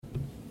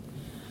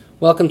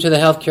Welcome to the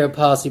Healthcare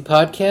Policy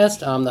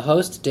Podcast. I'm the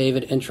host,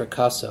 David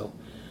Introcaso.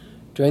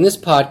 During this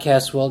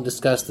podcast, we'll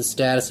discuss the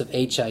status of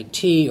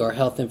HIT, or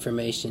Health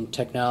Information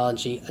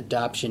Technology,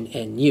 adoption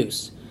and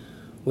use.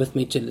 With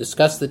me to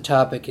discuss the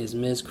topic is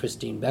Ms.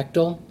 Christine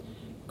Bechtel.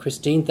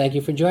 Christine, thank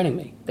you for joining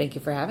me. Thank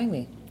you for having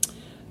me.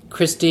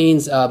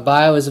 Christine's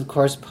bio is, of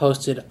course,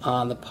 posted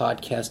on the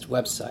podcast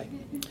website.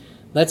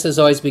 Let's, as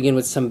always, begin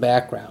with some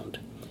background.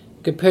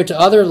 Compared to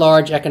other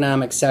large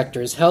economic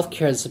sectors,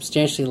 healthcare has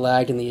substantially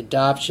lagged in the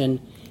adoption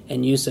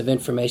and use of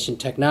information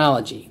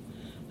technology.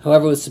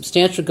 However, with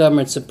substantial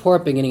government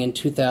support beginning in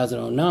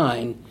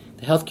 2009,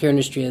 the healthcare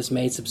industry has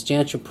made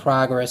substantial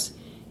progress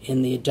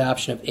in the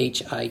adoption of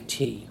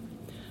HIT.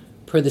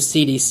 Per the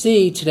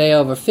CDC, today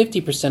over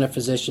 50% of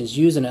physicians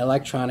use an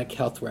electronic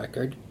health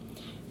record.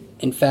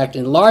 In fact,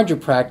 in larger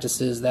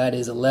practices, that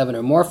is 11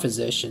 or more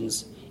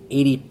physicians,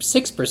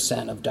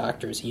 86% of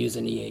doctors use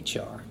an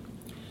EHR.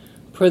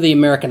 Per the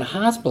American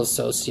Hospital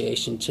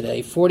Association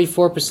today,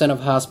 44%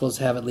 of hospitals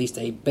have at least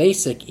a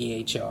basic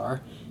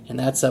EHR, and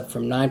that's up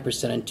from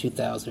 9% in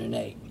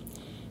 2008.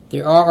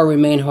 There are or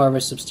remain,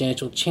 however,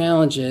 substantial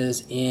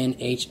challenges in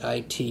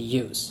HIT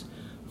use.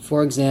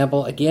 For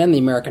example, again, the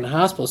American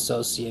Hospital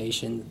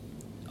Association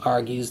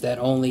argues that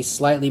only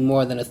slightly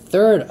more than a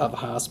third of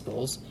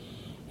hospitals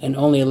and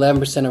only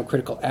 11% of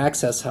critical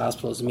access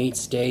hospitals meet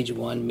Stage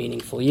 1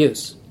 meaningful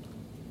use.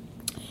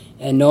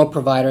 And no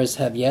providers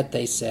have yet,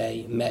 they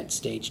say, met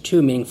Stage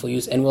 2 meaningful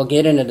use, and we'll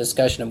get into a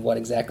discussion of what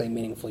exactly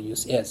meaningful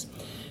use is.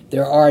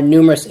 There are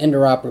numerous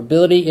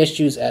interoperability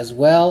issues as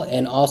well,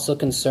 and also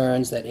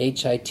concerns that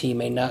HIT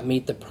may not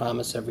meet the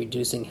promise of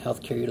reducing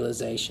healthcare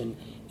utilization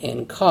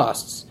and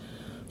costs.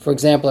 For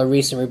example, a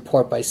recent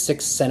report by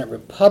 6 Senate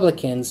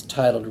Republicans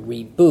titled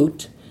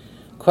Reboot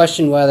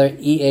questioned whether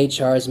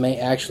EHRs may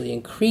actually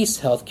increase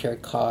healthcare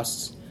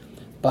costs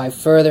by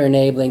further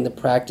enabling the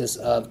practice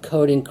of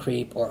coding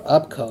creep or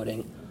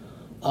upcoding,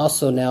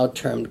 also now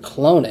termed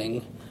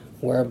cloning,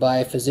 whereby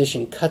a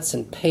physician cuts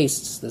and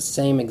pastes the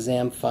same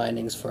exam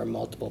findings for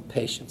multiple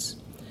patients.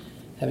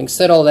 Having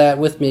said all that,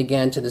 with me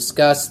again to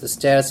discuss the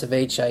status of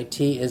HIT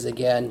is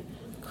again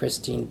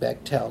Christine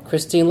Bechtel.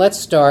 Christine, let's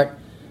start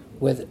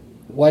with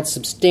what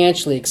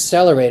substantially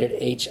accelerated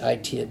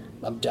HIT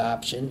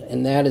adoption,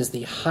 and that is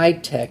the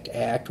HITECH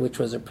Act, which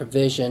was a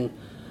provision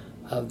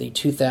of the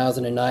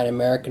 2009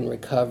 American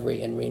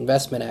Recovery and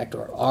Reinvestment Act,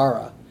 or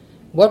ARRA.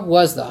 What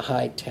was the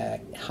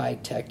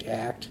HITECH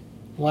Act?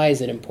 Why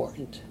is it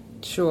important?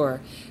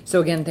 Sure.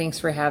 So again, thanks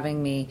for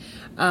having me.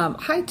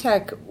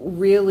 HITECH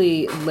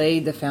really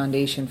laid the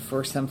foundation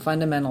for some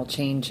fundamental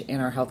change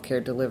in our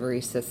healthcare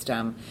delivery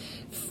system.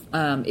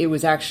 It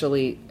was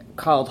actually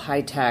called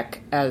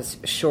HITECH as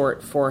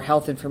short for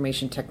Health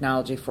Information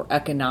Technology for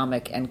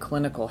Economic and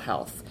Clinical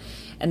Health.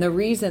 And the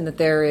reason that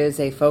there is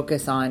a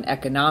focus on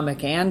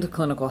economic and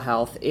clinical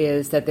health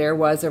is that there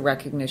was a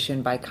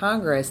recognition by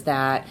Congress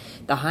that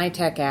the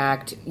HITECH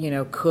Act,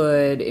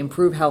 could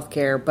improve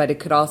healthcare, but it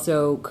could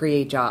also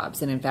create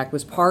jobs, and in fact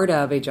was part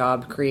of a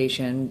job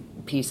creation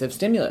piece of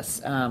stimulus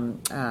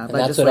and legislation.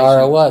 That's what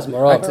ARRA was,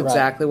 moreover. That's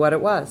exactly what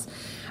it was.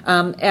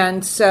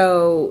 And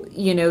so,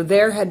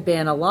 there had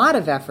been a lot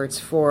of efforts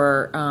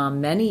for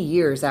many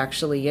years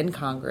actually in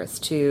Congress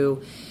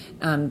to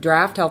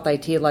draft health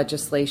IT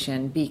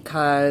legislation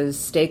because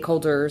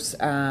stakeholders,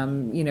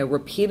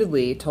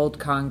 repeatedly told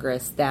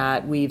Congress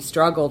that we've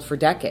struggled for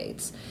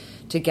decades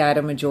to get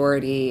a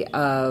majority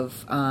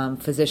of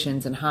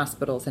physicians and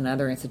hospitals and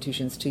other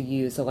institutions to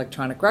use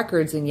electronic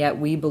records, and yet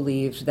we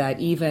believed that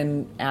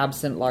even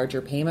absent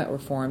larger payment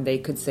reform, they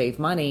could save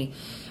money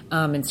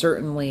and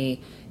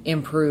certainly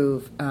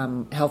improve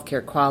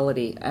healthcare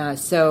quality.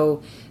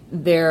 So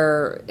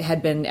there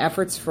had been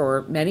efforts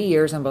for many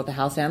years on both the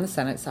House and the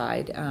Senate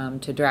side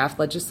to draft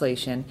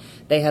legislation.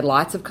 They had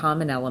lots of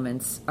common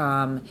elements,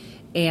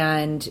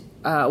 and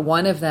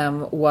one of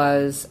them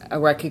was a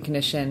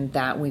recognition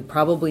that we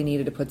probably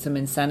needed to put some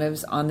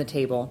incentives on the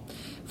table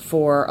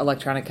for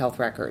electronic health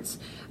records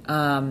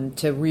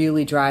to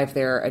really drive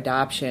their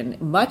adoption,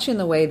 much in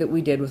the way that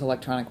we did with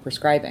electronic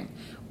prescribing,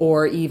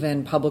 or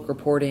even public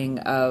reporting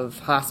of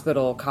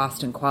hospital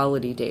cost and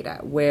quality data,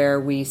 where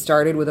we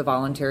started with a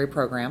voluntary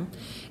program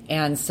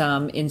and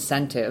some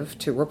incentive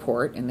to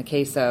report. In the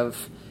case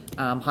of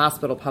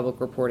hospital public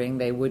reporting,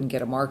 they wouldn't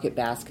get a market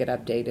basket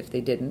update if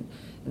they didn't.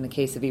 In the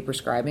case of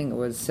e-prescribing, it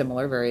was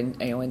similar, very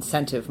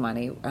incentive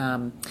money.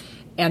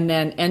 And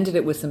then ended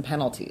it with some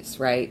penalties,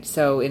 right?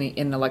 So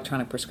in the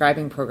electronic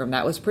prescribing program,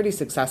 that was pretty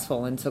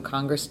successful. And so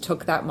Congress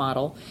took that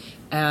model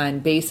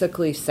and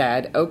basically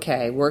said,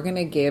 okay, we're going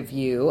to give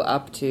you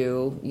up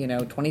to,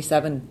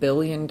 $27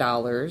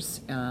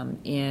 billion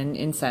in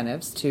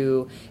incentives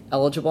to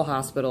eligible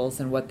hospitals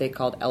and what they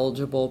called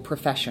eligible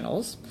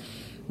professionals,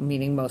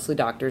 meaning mostly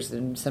doctors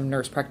and some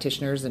nurse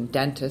practitioners and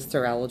dentists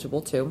are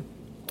eligible too.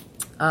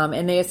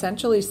 And they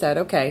essentially said,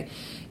 okay,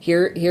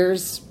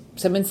 here's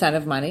some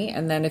incentive money,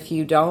 and then if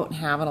you don't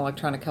have an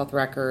electronic health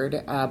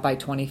record by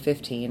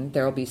 2015,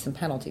 there will be some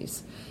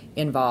penalties.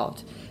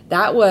 involved.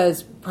 That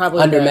was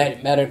probably under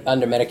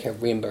Medicare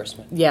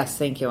reimbursement. Yes,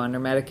 thank you. Under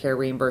Medicare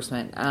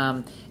reimbursement.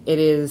 It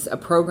is a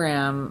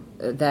program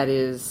that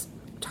is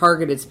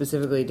targeted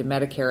specifically to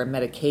Medicare and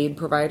Medicaid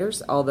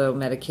providers, although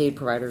Medicaid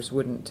providers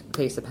wouldn't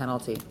face a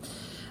penalty.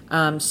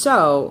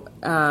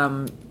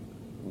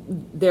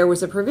 There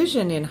was a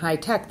provision in high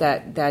tech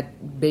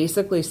that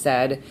basically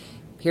said,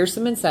 here's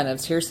some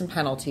incentives, here's some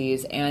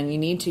penalties, and you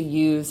need to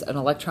use an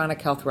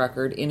electronic health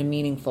record in a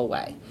meaningful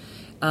way.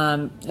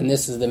 And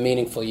this is the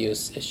meaningful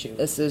use issue.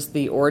 This is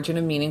the origin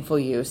of meaningful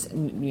use.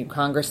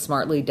 Congress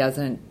smartly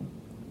doesn't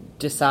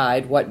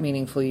decide what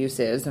meaningful use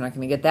is. They're not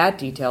going to get that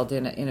detailed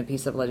in a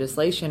piece of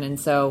legislation. And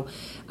so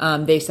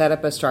they set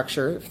up a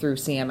structure through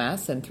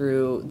CMS and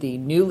through the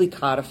newly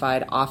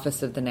codified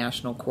Office of the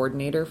National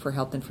Coordinator for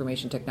Health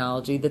Information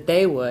Technology that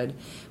they would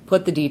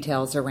put the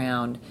details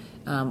around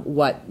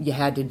what you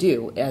had to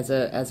do as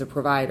a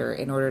provider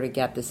in order to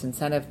get this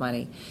incentive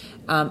money.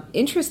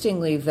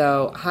 Interestingly,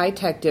 though, high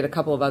tech did a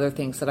couple of other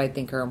things that I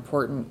think are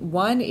important.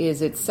 One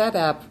is it set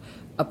up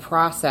a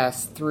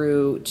process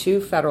through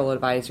 2 federal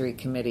advisory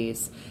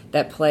committees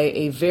that play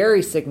a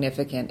very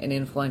significant and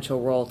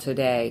influential role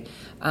today.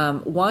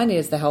 One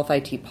is the Health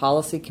IT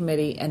Policy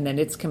Committee, and then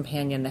its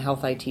companion, the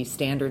Health IT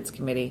Standards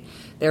Committee.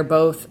 They're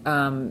both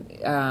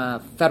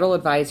federal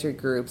advisory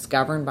groups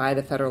governed by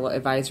the Federal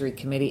Advisory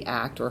Committee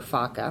Act, or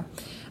FACA,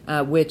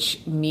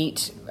 which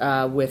meet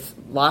with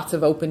lots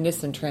of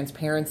openness and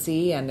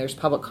transparency, and there's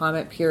public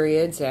comment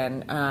periods,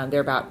 and there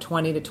are about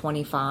 20 to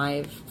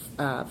 25,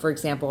 for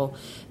example,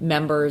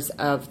 members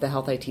of the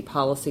Health IT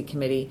Policy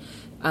Committee.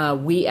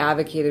 We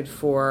advocated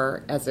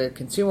for, as a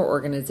consumer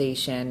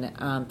organization,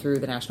 through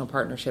the National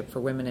Partnership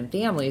for Women and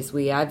Families,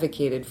 we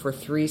advocated for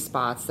 3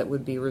 spots that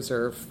would be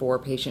reserved for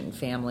patient and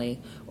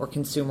family or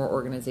consumer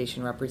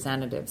organization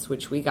representatives,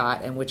 which we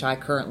got, and which I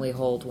currently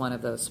hold one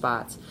of those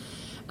spots.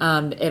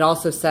 It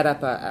also set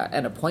up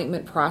an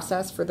appointment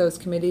process for those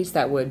committees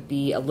that would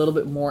be a little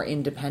bit more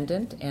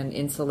independent and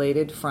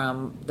insulated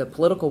from the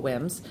political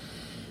whims.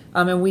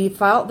 And we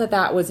felt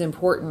that was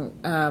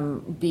important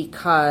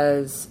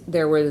because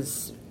it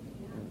was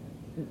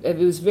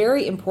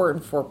very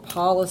important for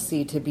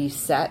policy to be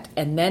set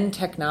and then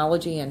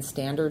technology and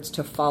standards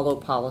to follow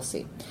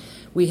policy.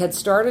 We had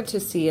started to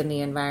see in the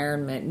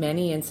environment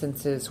many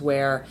instances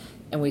where,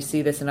 and we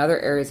see this in other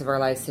areas of our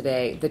lives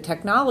today, the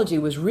technology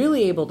was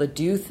really able to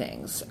do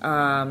things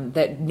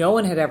that no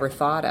one had ever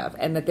thought of,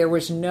 and that there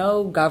was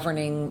no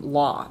governing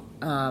law,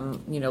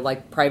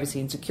 like privacy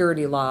and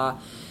security law.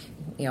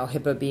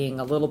 HIPAA being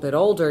a little bit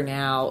older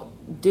now,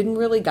 didn't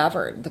really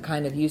govern the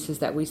kind of uses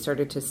that we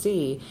started to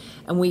see.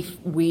 And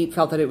we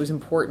felt that it was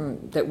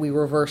important that we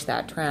reverse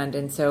that trend.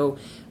 And so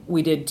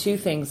we did 2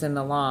 things in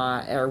the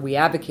law, or we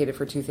advocated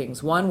for 2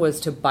 things. One was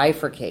to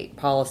bifurcate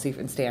policy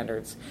and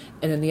standards,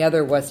 and then the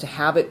other was to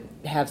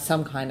have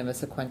some kind of a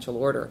sequential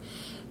order.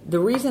 The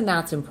reason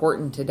that's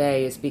important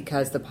today is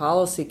because the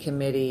policy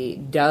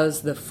committee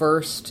does the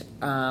first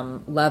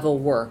level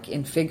work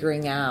in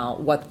figuring out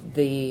what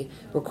the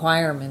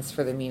requirements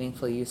for the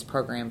meaningful use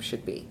program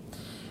should be.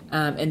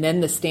 And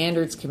then the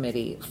standards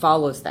committee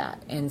follows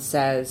that and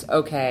says,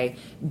 okay,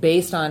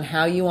 based on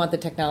how you want the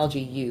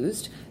technology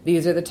used,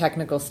 these are the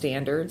technical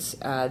standards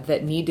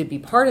that need to be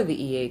part of the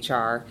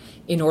EHR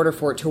in order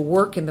for it to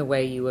work in the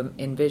way you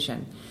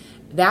envision.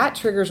 That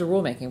triggers a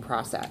rulemaking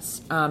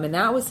process. And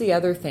that was the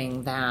other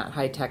thing that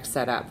high tech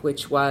set up,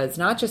 which was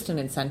not just an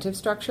incentive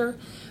structure,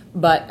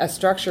 but a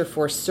structure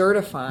for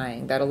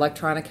certifying that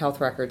electronic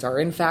health records are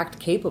in fact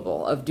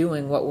capable of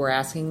doing what we're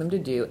asking them to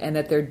do, and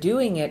that they're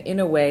doing it in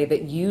a way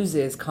that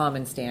uses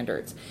common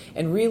standards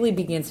and really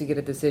begins to get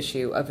at this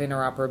issue of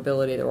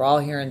interoperability that we're all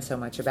hearing so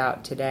much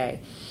about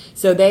today.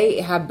 So they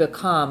have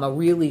become a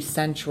really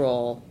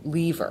central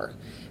lever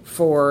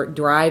for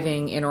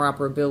driving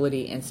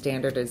interoperability and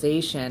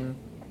standardization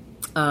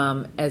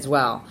as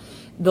well.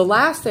 The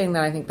last thing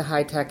that I think the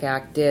High Tech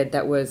Act did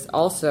that was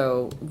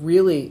also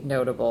really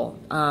notable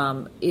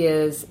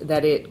is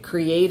that it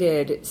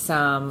created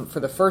for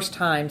the first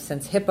time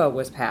since HIPAA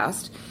was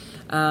passed,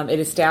 it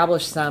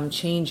established some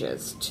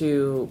changes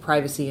to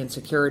privacy and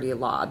security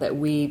law that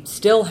we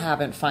still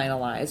haven't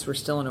finalized. We're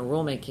still in a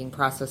rulemaking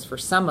process for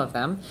some of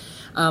them,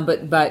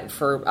 but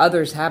for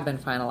others have been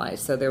finalized.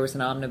 So there was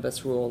an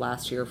omnibus rule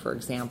last year, for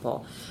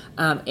example.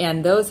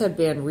 And those have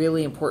been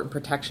really important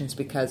protections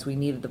because we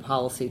needed the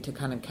policy to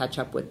kind of catch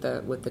up with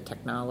the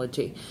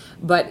technology.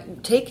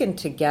 But taken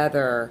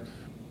together,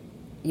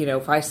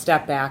 if I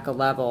step back a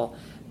level,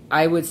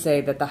 I would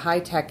say that the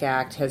High Tech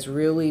Act has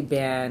really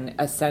been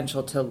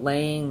essential to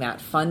laying that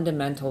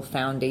fundamental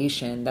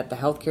foundation that the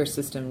healthcare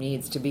system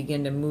needs to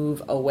begin to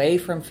move away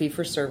from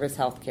fee-for-service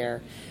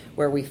healthcare,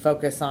 where we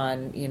focus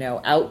on,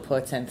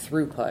 outputs and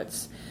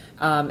throughputs,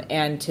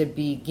 and to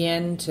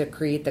begin to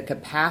create the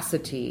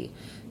capacity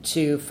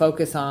to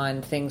focus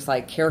on things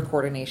like care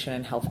coordination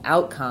and health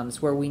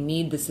outcomes, where we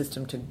need the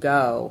system to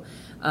go.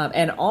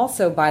 And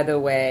also, by the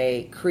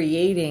way,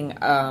 creating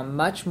a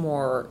much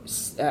more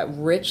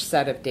rich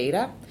set of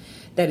data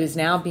that is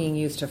now being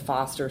used to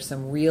foster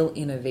some real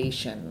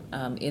innovation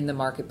in the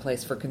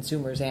marketplace for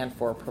consumers and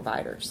for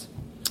providers.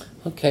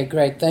 Okay,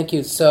 great. Thank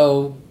you.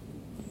 So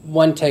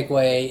one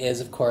takeaway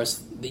is, of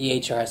course, the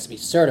EHR has to be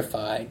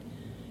certified.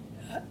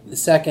 The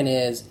second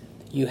is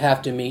you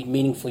have to meet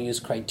meaningful use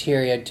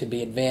criteria to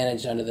be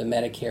advantaged under the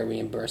Medicare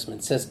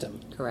reimbursement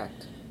system.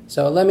 Correct.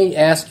 So let me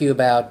ask you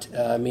about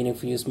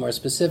meaningful use more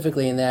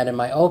specifically in that in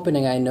my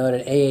opening I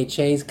noted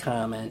AHA's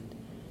comment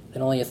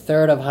that only a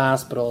third of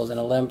hospitals and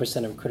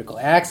 11% of critical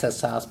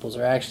access hospitals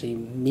are actually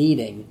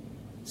meeting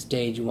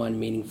stage 1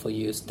 meaningful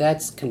use.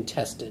 That's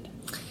contested.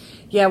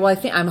 Yeah, well,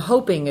 I'm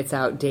hoping it's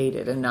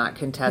outdated and not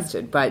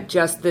contested. But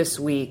just this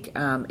week,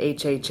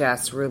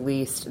 HHS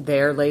released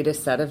their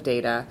latest set of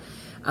data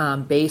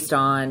based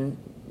on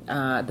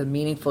the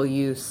meaningful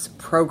use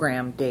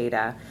program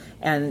data.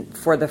 And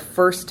for the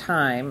first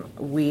time,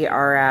 we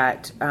are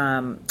at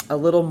a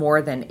little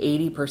more than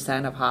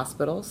 80% of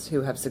hospitals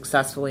who have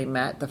successfully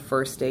met the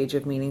first stage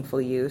of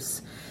meaningful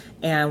use.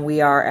 And we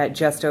are at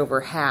just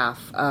over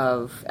half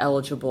of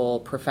eligible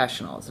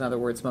professionals, in other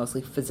words,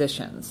 mostly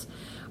physicians,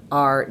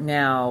 are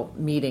now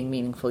meeting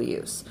meaningful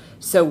use.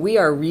 So we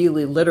are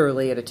really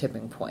literally at a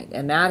tipping point.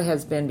 And that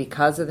has been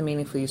because of the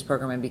meaningful use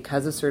program and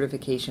because of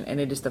certification. And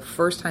it is the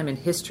first time in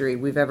history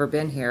we've ever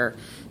been here,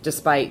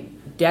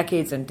 despite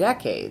decades and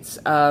decades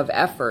of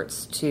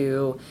efforts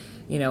to,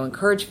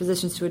 encourage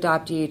physicians to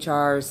adopt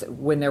EHRs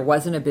when there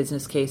wasn't a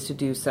business case to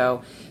do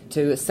so,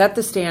 to set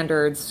the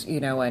standards,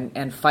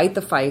 and fight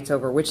the fights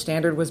over which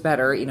standard was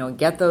better, and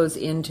get those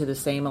into the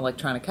same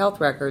electronic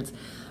health records.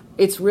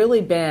 It's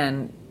really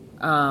been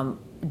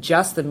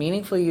just the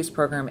meaningful use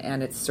program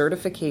and its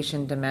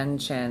certification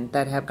dimension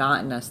that have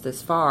gotten us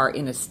this far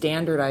in a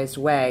standardized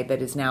way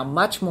that is now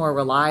much more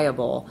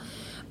reliable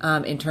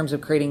in terms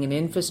of creating an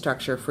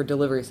infrastructure for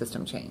delivery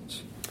system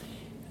change.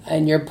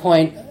 And your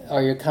point,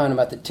 or your comment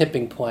about the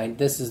tipping point,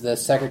 this is the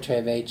Secretary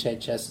of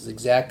HHS's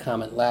exact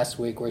comment last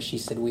week where she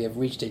said we have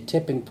reached a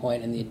tipping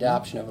point in the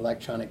adoption of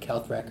electronic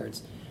health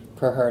records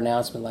per her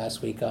announcement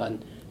last week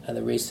on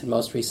the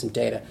most recent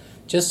data.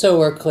 Just so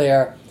we're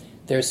clear,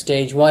 there's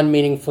stage 1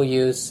 meaningful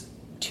use,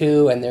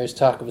 2, and there's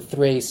talk of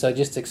 3. So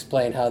just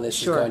explain how this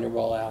is going to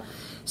roll out.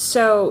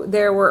 So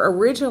there were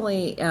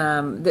originally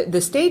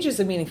the stages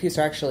of meaningful use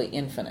are actually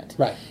infinite.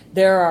 Right.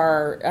 There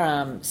are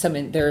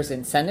there's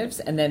incentives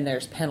and then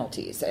there's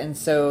penalties, and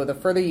so the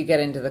further you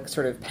get into the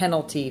sort of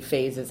penalty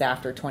phases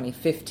after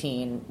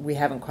 2015, we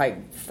haven't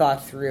quite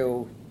thought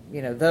through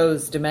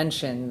those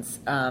dimensions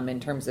in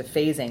terms of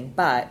phasing,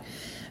 but.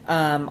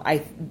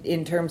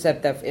 In terms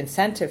of the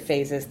incentive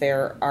phases,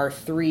 there are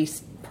 3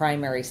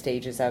 primary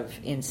stages of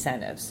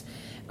incentives.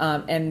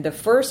 And the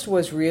first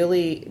was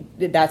really,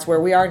 that's where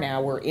we are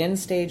now. We're in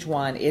stage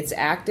 1. It's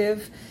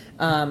active.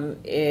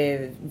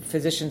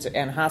 Physicians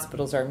and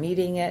hospitals are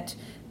meeting it.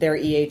 Their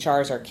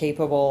EHRs are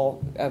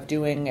capable of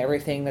doing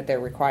everything that they're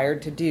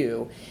required to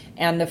do.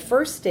 And the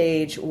first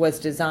stage was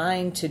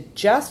designed to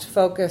just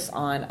focus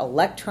on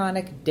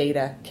electronic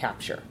data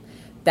capture.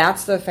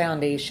 That's the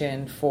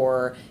foundation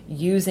for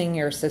using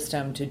your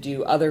system to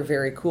do other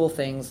very cool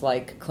things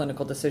like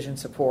clinical decision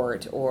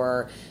support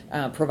or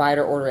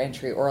provider order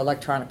entry or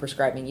electronic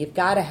prescribing. You've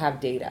got to have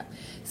data.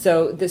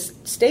 So this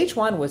stage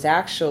 1 was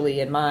actually,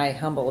 in my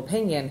humble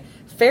opinion,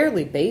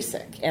 fairly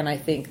basic. And I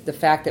think the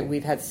fact that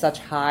we've had such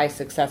high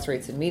success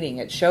rates in meeting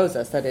it shows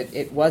us that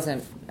it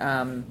wasn't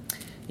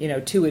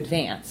too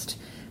advanced.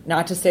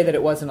 Not to say that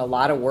it wasn't a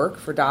lot of work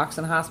for docs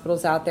and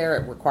hospitals out there.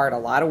 It required a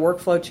lot of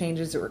workflow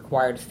changes. It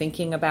required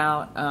thinking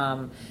about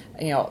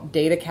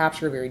data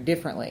capture very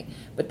differently.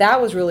 But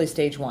that was really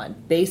stage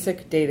 1,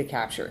 basic data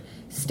capture.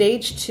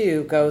 Stage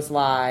 2 goes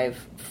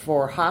live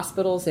for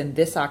hospitals in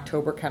this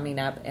October coming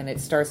up, and it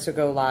starts to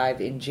go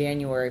live in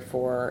January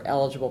for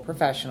eligible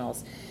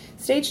professionals.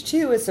 Stage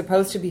 2 is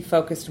supposed to be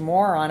focused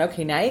more on,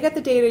 okay, now you got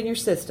the data in your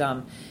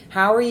system.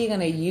 How are you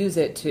going to use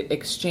it to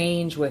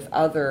exchange with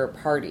other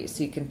parties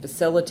so you can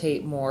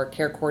facilitate more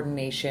care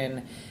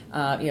coordination,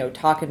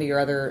 talking to your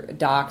other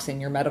docs in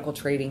your medical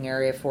trading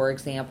area, for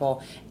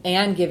example,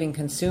 and giving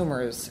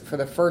consumers, for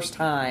the first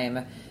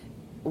time,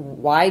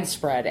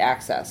 widespread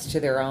access to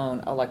their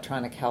own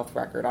electronic health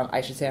record, on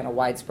a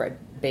widespread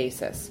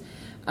basis,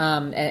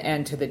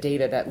 and to the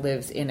data that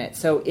lives in it.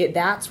 So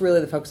that's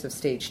really the focus of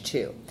stage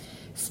 2.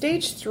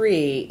 Stage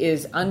 3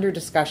 is under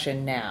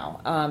discussion now,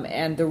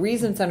 and the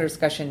reason it's under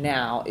discussion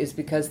now is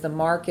because the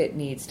market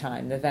needs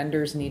time. The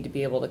vendors need to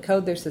be able to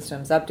code their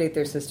systems, update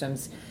their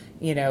systems,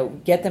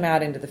 get them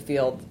out into the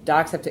field.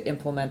 Docs have to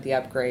implement the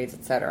upgrades,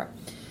 etc.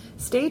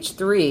 Stage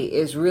 3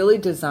 is really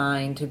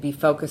designed to be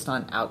focused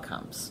on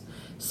outcomes.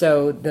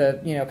 So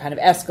the kind of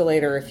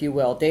escalator, if you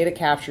will, data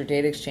capture,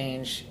 data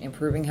exchange,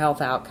 improving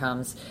health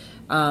outcomes.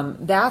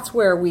 That's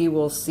where we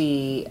will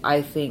see,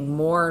 I think,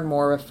 more and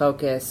more of a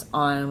focus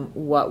on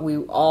what we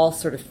all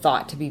sort of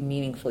thought to be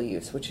meaningful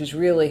use, which is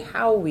really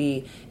how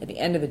we, at the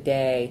end of the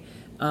day,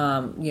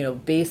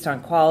 based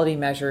on quality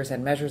measures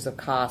and measures of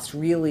cost,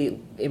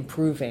 really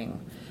improving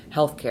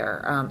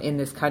healthcare in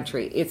this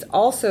country. It's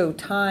also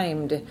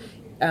timed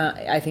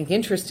I think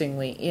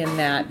interestingly, in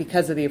that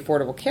because of the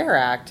Affordable Care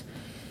Act,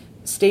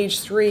 Stage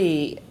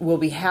 3 will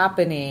be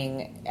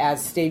happening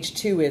as Stage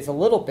 2 is a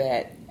little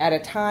bit at a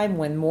time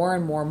when more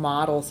and more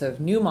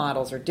new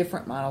models or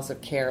different models of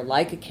care,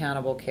 like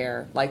accountable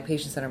care, like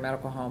patient-centered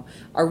medical home,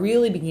 are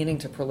really beginning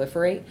to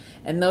proliferate.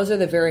 And those are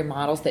the very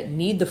models that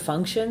need the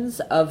functions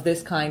of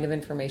this kind of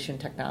information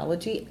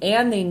technology,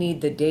 and they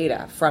need the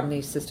data from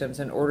these systems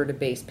in order to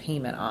base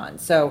payment on.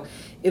 So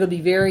it'll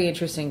be very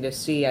interesting to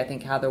see, I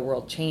think, how the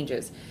world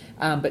changes.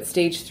 But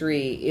Stage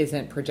 3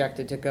 isn't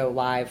projected to go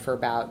live for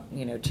about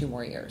 2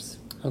 more years.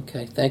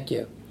 Okay, thank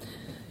you.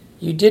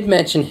 You did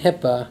mention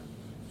HIPAA,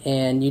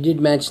 and you did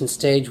mention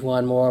Stage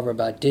 1 moreover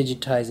about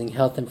digitizing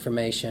health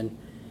information,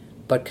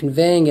 but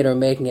conveying it or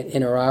making it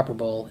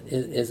interoperable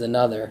is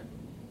another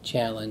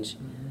challenge.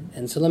 Mm-hmm.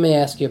 And so let me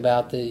ask you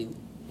about an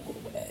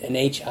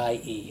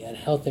HIE, a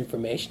Health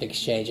Information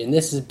Exchange, and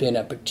this has been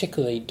a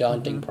particularly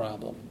daunting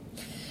problem.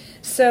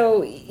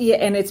 So, yeah,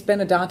 and it's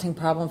been a daunting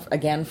problem,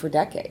 again, for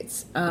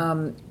decades.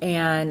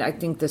 And I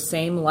think the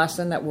same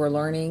lesson that we're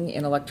learning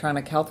in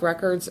electronic health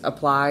records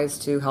applies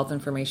to health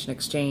information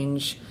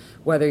exchange,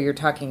 whether you're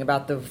talking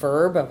about the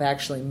verb of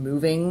actually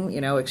moving,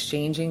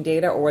 exchanging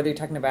data, or whether you're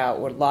talking about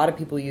what a lot of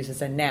people use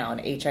as a noun,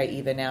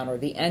 HIE, the noun, or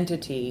the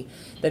entity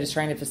that is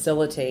trying to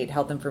facilitate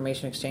health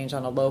information exchange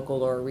on a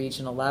local or a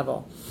regional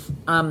level.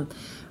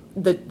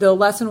 The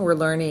lesson we're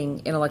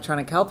learning in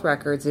electronic health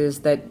records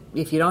is that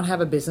if you don't have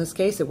a business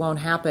case, it won't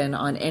happen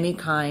on any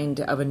kind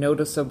of a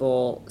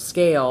noticeable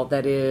scale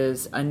that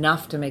is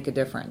enough to make a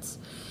difference.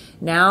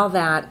 Now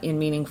that in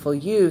meaningful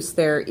use,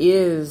 there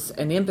is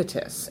an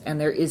impetus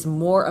and there is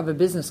more of a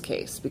business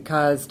case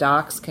because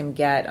docs can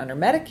get under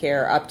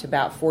Medicare up to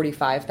about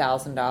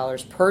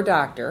 $45,000 per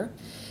doctor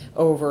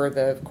over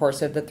the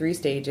course of the 3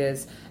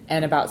 stages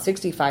and about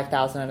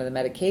 $65,000 under the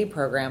Medicaid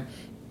program.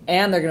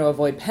 And they're going to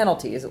avoid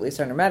penalties, at least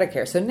under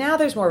Medicare. So now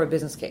there's more of a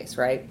business case,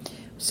 right?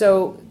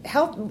 So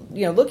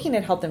looking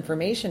at health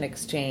information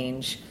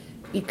exchange,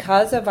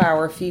 because of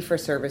our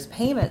fee-for-service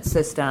payment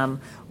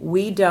system,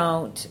 we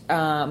don't,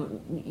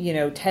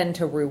 tend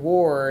to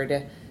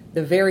reward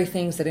the very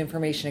things that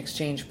information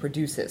exchange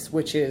produces,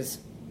 which is,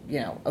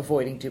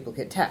 avoiding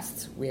duplicate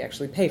tests. We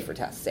actually pay for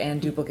tests,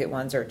 and duplicate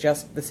ones are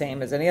just the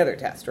same as any other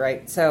test,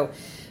 right? So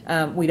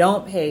we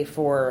don't pay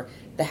for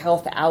the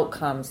health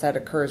outcomes that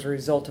occur as a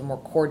result of more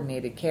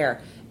coordinated care.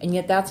 And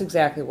yet that's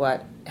exactly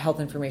what health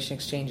information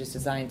exchange is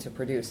designed to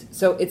produce.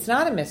 So it's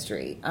not a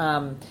mystery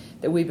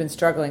that we've been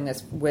struggling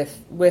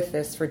with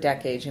this for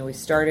decades. We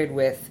started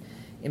with,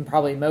 in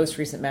probably most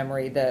recent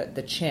memory,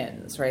 the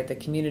CHINs, right? The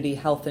Community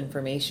Health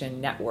Information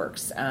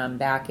Networks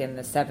back in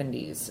the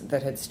 70s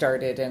that had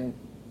started, and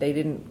they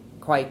didn't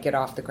quite get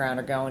off the ground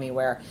or go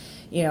anywhere,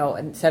 in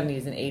the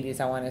 70s and 80s,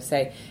 I want to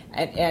say.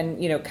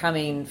 And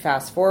coming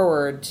fast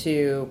forward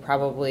to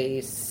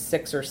probably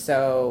 6 or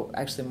so,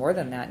 actually more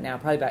than that now,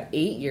 probably about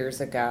 8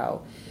 years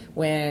ago,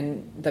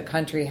 when the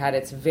country had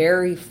its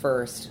very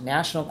first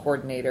national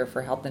coordinator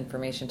for health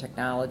information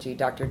technology,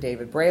 Dr.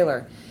 David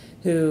Brailer,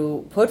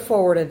 who put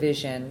forward a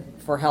vision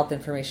for health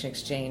information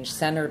exchange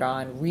centered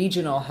on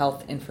regional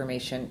health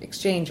information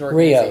exchange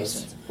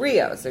organizations.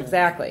 RIOs,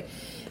 exactly.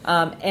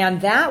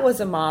 And that was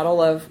a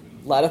model of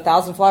let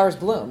 1,000 flowers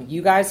bloom.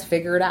 You guys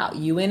figure it out.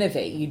 You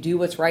innovate. You do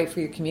what's right for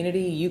your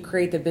community. You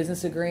create the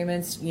business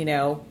agreements.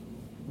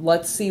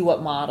 Let's see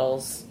what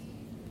models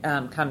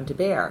come to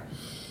bear.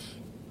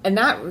 And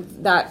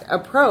that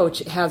approach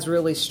has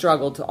really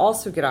struggled to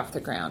also get off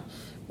the ground.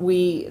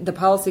 The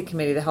policy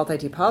committee, the Health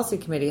IT Policy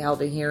Committee,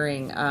 held a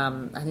hearing,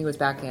 I think it was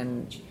back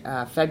in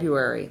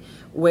February,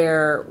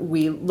 where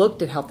we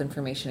looked at health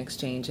information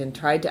exchange and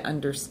tried to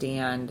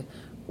understand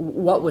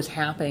what was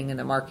happening in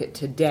the market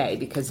today,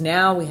 because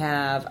now we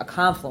have a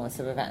confluence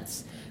of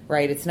events,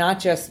 right? It's not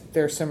just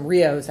there's some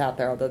RIOs out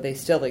there, although they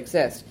still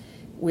exist.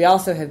 We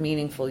also have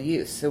meaningful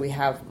use. So we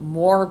have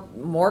more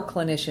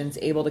clinicians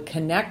able to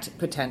connect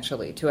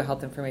potentially to a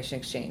health information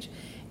exchange.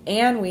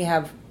 And we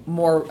have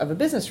more of a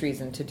business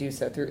reason to do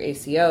so through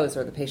ACOs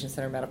or the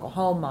patient-centered medical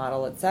home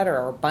model, et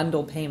cetera, or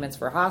bundled payments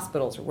for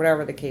hospitals or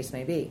whatever the case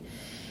may be.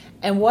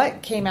 And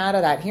what came out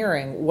of that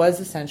hearing was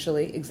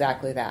essentially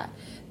exactly that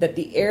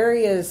the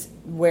areas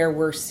where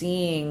we're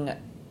seeing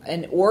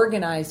an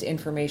organized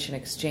information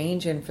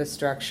exchange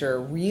infrastructure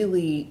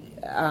really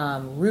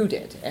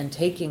rooted and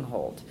taking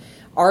hold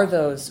are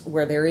those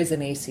where there is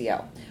an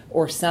ACO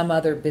or some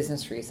other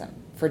business reason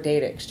for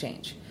data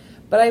exchange.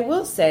 But I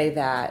will say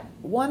that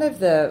one of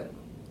the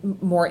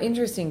more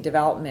interesting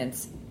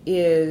developments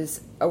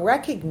is a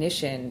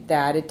recognition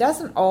that it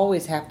doesn't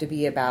always have to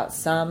be about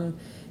some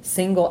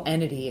single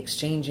entity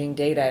exchanging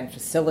data and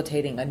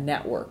facilitating a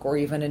network or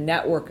even a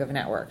network of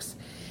networks,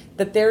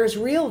 that there's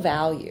real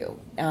value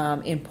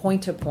in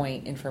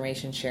point-to-point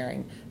information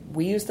sharing.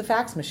 We use the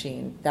fax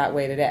machine that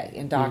way today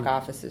in doc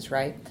offices,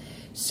 right?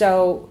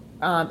 So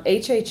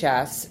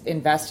HHS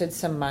invested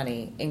some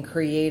money in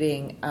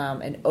creating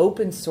an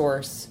open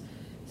source,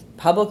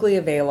 publicly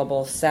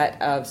available set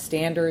of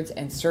standards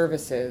and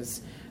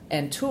services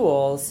and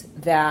tools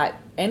that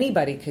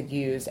anybody could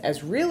use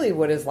as really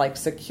what is like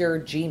secure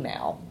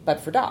Gmail, but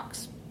for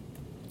docs.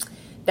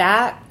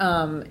 That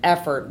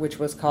effort, which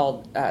was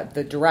called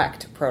the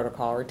Direct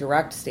Protocol or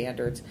Direct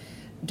Standards,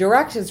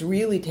 Direct has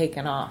really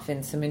taken off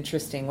in some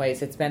interesting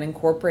ways. It's been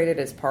incorporated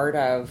as part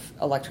of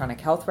electronic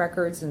health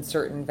records in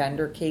certain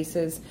vendor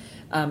cases.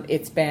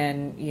 It's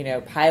been,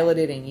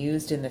 piloted and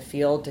used in the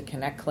field to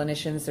connect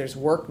clinicians. There's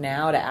work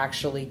now to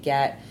actually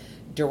get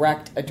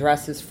direct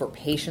addresses for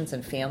patients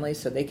and families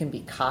so they can be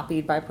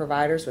copied by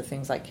providers with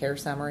things like care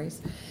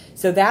summaries.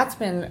 So that's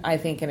been, I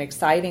think, an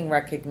exciting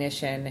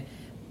recognition,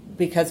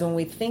 because when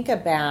we think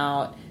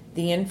about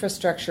the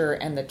infrastructure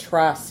and the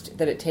trust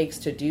that it takes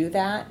to do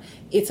that,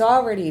 it's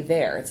already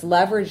there. It's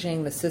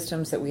leveraging the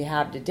systems that we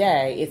have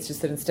today. It's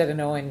just that instead of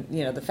knowing,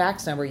 the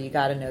fax number, you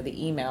got to know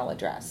the email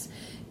address.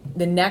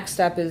 The next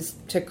step is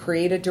to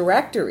create a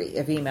directory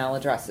of email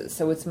addresses,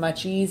 so it's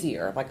much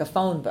easier, like a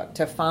phone book,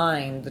 to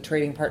find the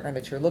trading partner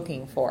that you're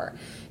looking for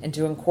and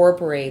to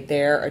incorporate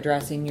their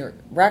address in your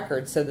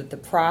record so that the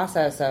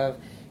process of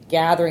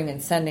gathering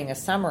and sending a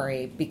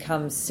summary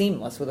becomes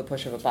seamless with a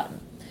push of a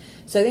button.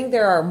 So I think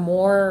there are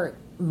more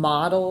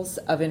models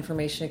of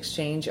information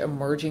exchange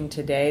emerging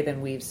today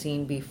than we've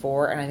seen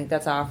before, and I think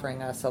that's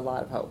offering us a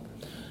lot of hope.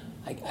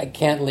 I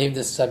can't leave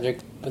this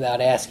subject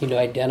without asking you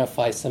to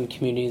identify some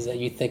communities that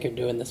you think are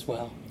doing this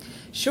well.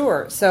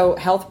 Sure. So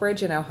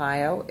HealthBridge in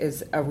Ohio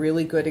is a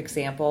really good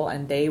example,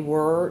 and they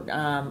were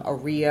a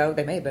RIO.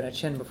 They may have been a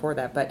CHIN before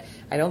that, but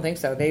I don't think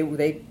so. They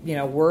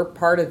were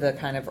part of the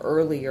kind of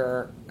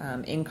earlier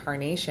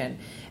incarnation,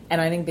 and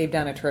I think they've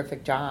done a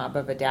terrific job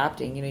of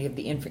adapting. You have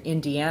the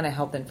Indiana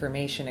Health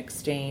Information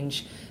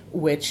Exchange,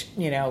 which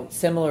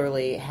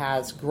similarly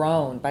has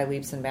grown by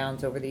leaps and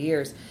bounds over the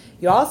years.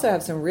 You also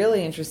have some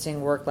really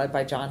interesting work led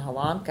by John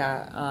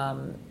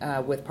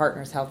Halamka with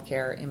Partners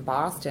Healthcare in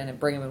Boston and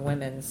Brigham and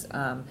Women's,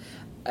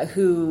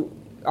 who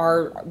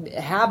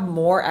have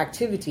more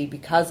activity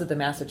because of the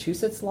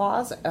Massachusetts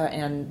laws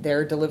and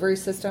their delivery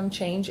system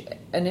change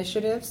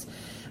initiatives.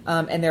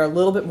 And they're a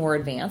little bit more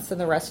advanced than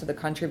the rest of the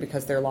country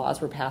because their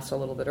laws were passed a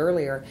little bit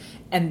earlier.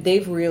 And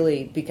they've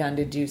really begun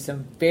to do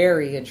some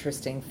very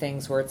interesting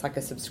things where it's like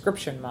a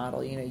subscription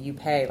model. You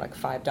pay like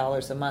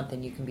 $5 a month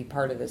and you can be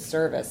part of this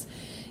service.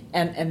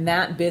 And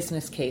that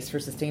business case for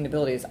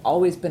sustainability has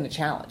always been a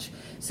challenge.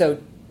 So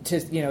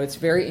it's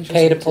very interesting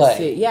pay to play.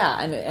 See.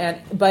 Yeah,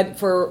 but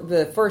for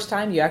the first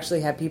time, you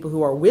actually have people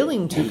who are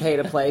willing to pay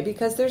to play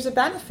because there's a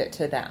benefit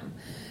to them.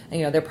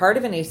 They're part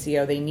of an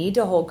ACO. They need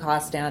to hold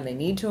costs down. They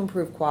need to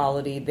improve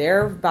quality.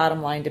 Their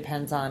bottom line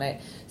depends on it.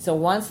 So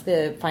once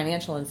the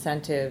financial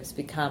incentives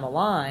become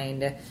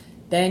aligned,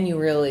 then you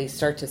really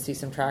start to see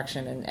some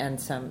traction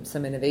and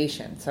some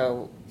innovation.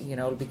 So,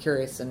 it'll be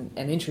curious and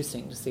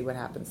interesting to see what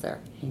happens there.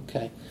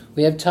 Okay.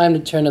 We have time to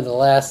turn to the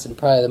last and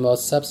probably the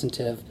most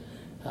substantive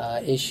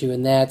issue,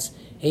 and that's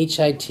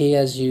HIT,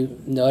 as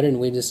you noted and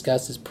we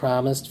discussed, is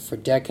promised for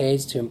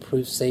decades to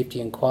improve safety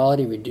and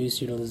quality,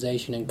 reduce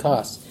utilization and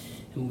costs.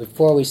 And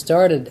before we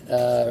started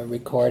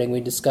recording, we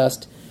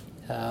discussed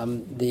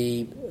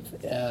the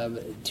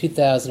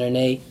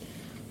 2008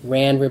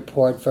 RAND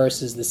report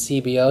versus the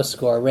CBO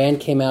score.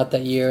 RAND came out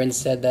that year and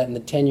said that in the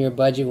 10-year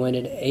budget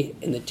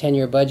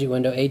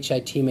window,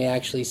 HIT may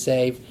actually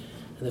save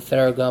the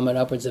federal government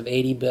upwards of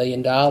 $80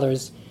 billion.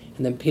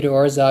 And then Peter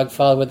Orszag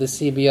followed with the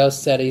CBO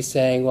study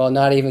saying, well,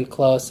 not even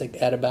close,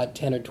 at about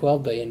 $10 or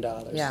 $12 billion.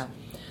 Yeah.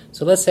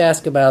 So let's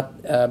ask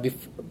about,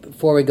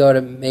 before we go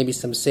to maybe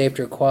some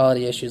safety or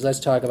quality issues,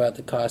 let's talk about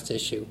the cost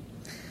issue.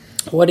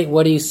 What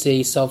do you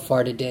see so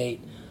far to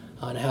date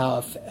on how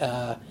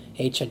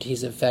HIT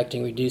is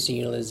affecting reducing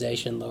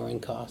utilization, lowering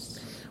costs?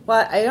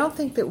 Well, I don't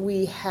think that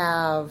we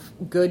have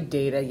good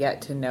data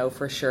yet to know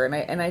for sure,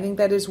 and I think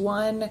that is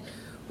one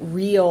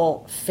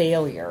real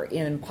failure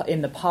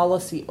in the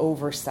policy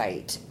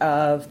oversight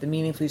of the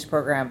Meaningful Use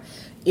program,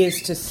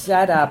 is to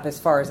set up, as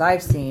far as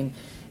I've seen,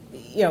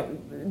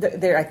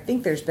 I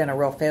think there's been a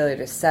real failure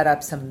to set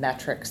up some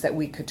metrics that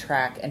we could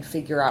track and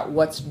figure out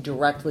what's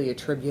directly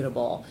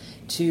attributable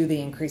to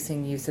the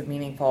increasing use of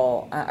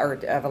meaningful or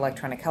of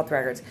electronic health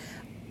records.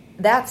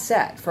 That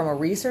said, from a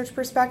research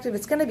perspective,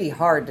 it's going to be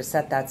hard to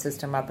set that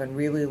system up and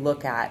really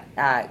look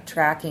at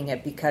tracking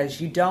it,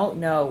 because you don't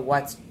know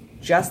what's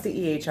just the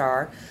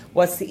EHR,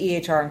 what's the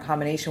EHR in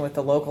combination with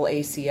the local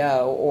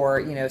ACO,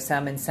 or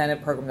some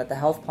incentive program that the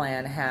health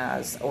plan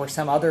has, or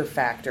some other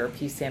factor,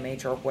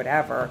 PCMH or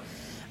whatever.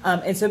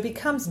 And so it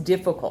becomes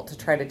difficult to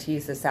try to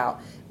tease this out.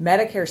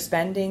 Medicare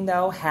spending,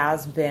 though,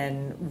 has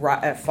been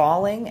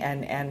falling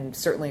and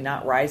certainly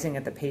not rising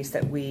at the pace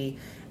that we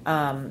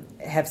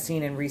have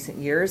seen in recent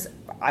years.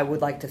 I would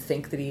like to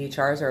think that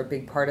EHRs are a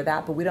big part of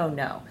that, but we don't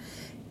know.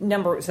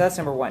 So that's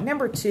number one.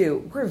 Number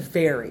two, we're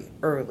very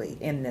early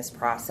in this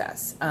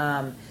process.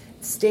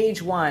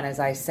 Stage one, as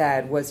I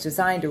said, was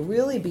designed to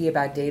really be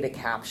about data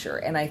capture,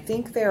 and I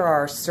think there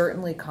are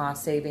certainly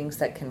cost savings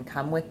that can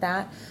come with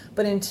that.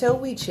 But until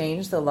we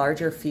change the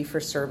larger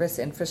fee-for-service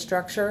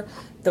infrastructure,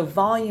 the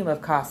volume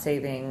of cost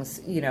savings,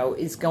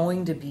 is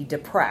going to be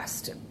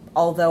depressed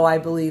although I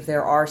believe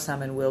there are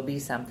some and will be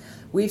some.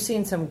 We've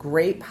seen some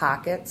great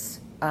pockets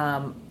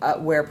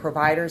where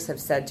providers have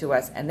said to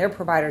us, and they're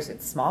providers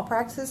at small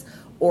practices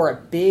or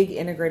at big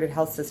integrated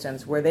health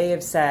systems, where they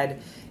have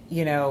said,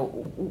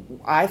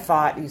 I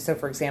thought, so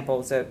for example, it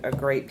was a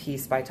great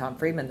piece by Tom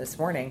Friedman this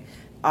morning,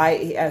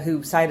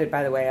 who cited,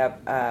 by the way,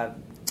 a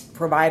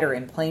provider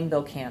in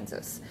Plainville,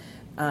 Kansas,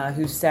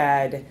 who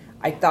said,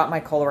 I thought my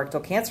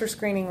colorectal cancer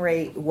screening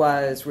rate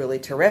was really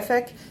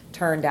terrific.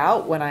 Turned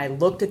out when I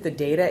looked at the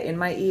data in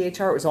my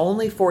EHR, it was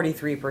only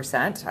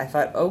 43%. I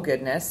thought, oh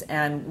goodness.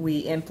 And we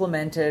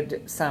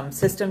implemented some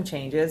system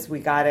changes. We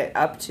got it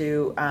up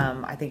to,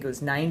 I think it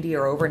was 90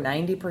 or over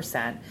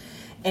 90%.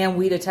 And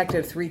we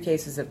detected 3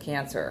 cases of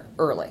cancer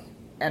early,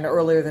 and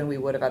earlier than we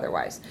would have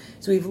otherwise.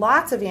 So we have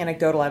lots of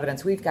anecdotal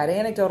evidence. We've got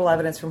anecdotal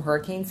evidence from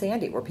Hurricane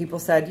Sandy where people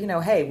said,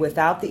 hey,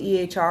 without the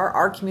EHR,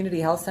 our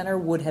community health center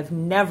would have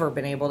never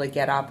been able to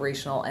get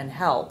operational and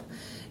help,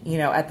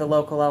 at the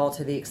local level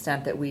to the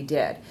extent that we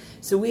did.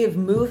 So we have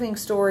moving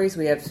stories,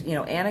 we have,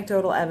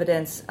 anecdotal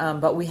evidence,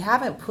 but we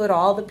haven't put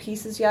all the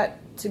pieces yet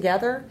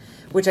together,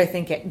 which I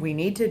think we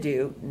need to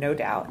do, no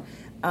doubt.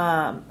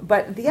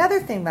 But the other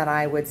thing that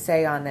I would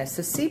say on this,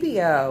 so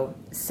CBO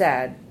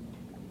said,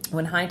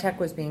 when high-tech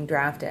was being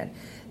drafted,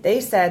 they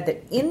said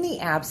that in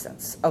the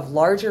absence of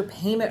larger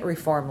payment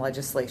reform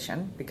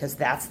legislation, because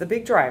that's the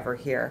big driver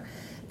here,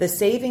 the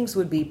savings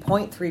would be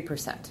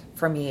 0.3%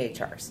 from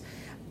EHRs.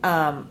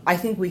 I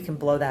think we can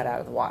blow that out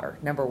of the water,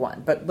 number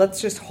one. But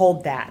let's just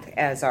hold that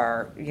as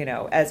our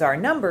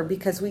number,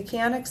 because we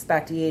can't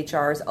expect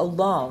EHRs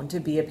alone to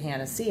be a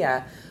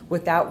panacea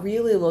without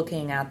really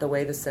looking at the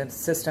way the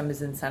system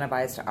is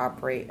incentivized to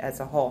operate as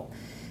a whole.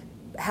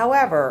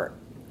 However,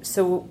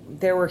 so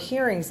there were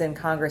hearings in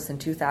Congress in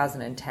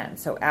 2010.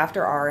 So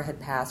after ARA had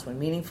passed, when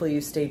Meaningful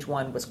Use Stage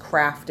 1 was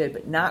crafted,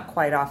 but not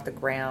quite off the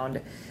ground,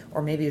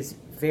 or maybe it was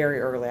very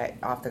early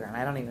off the ground.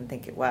 I don't even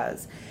think it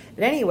was.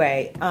 But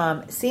anyway,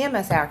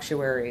 CMS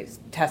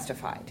actuaries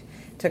testified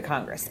to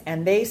Congress,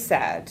 and they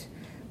said,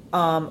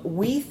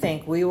 we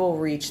think we will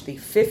reach the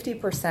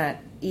 50%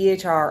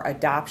 EHR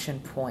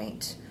adoption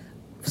point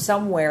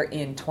somewhere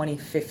in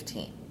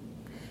 2015.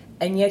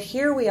 And yet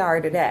here we are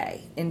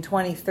today in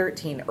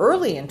 2013,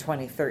 early in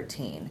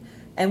 2013,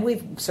 and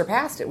we've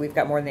surpassed it. We've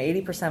got more than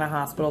 80% of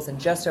hospitals and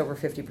just over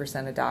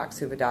 50% of docs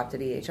who've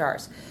adopted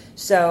EHRs.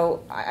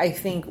 So I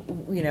think,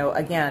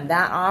 again,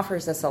 that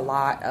offers us a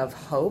lot of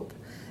hope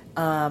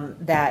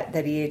that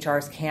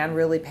EHRs can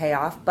really pay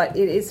off, but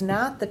it is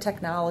not the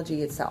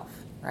technology itself,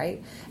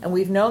 right? And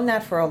we've known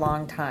that for a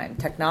long time.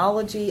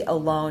 Technology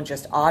alone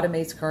just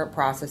automates current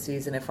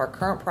processes, and if our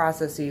current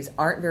processes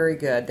aren't very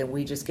good, then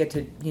we just get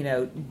to,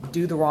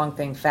 do the wrong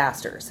thing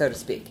faster, so to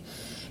speak.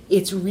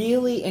 It's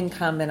really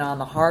incumbent on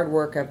the hard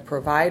work of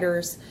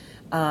providers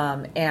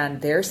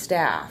and their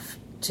staff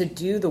to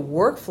do the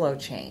workflow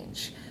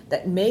change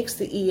that makes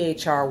the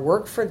EHR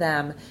work for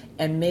them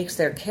and makes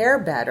their care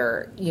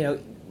better,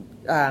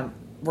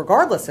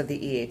 regardless of the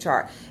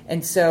EHR.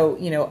 And so,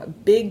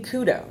 big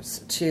kudos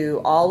to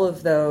all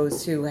of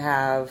those who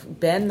have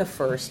been the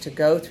first to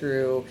go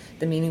through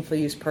the Meaningful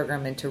Use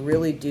program and to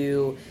really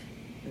do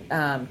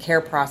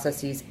care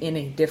processes in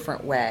a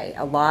different way.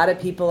 A lot of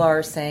people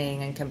are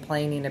saying and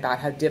complaining about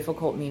how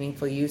difficult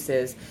meaningful use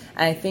is.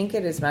 And I think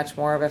it is much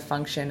more of a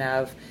function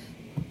of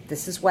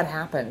this is what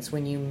happens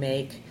when you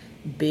make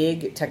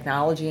big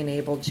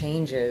technology-enabled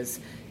changes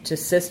to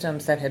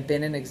systems that have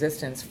been in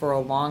existence for a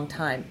long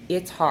time.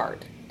 It's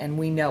hard, and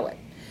we know it.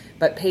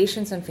 But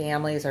patients and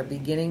families are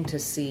beginning to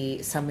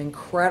see some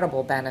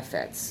incredible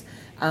benefits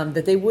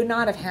that they would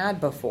not have had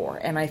before.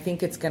 And I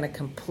think it's going to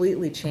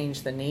completely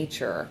change the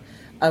nature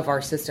of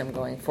our system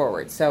going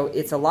forward. So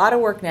it's a lot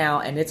of work now,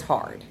 and it's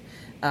hard,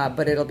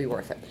 but it'll be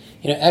worth it.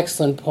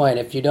 Excellent point.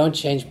 If you don't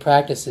change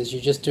practices,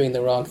 you're just doing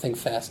the wrong thing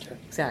faster.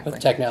 Exactly. With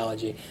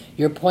technology.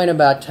 Your point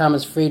about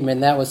Thomas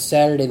Friedman, that was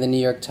Saturday in the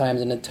New York Times,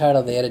 and the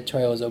title of the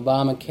editorial was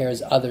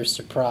Obamacare's Other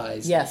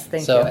Surprise. Yes,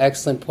 thank you. So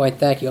excellent point.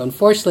 Thank you.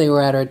 Unfortunately,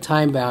 we're at our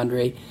time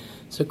boundary.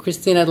 So,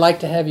 Christine, I'd like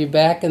to have you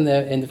back in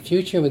the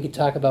future. We could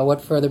talk about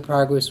what further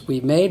progress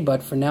we've made,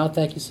 but for now,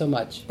 thank you so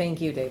much. Thank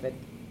you, David.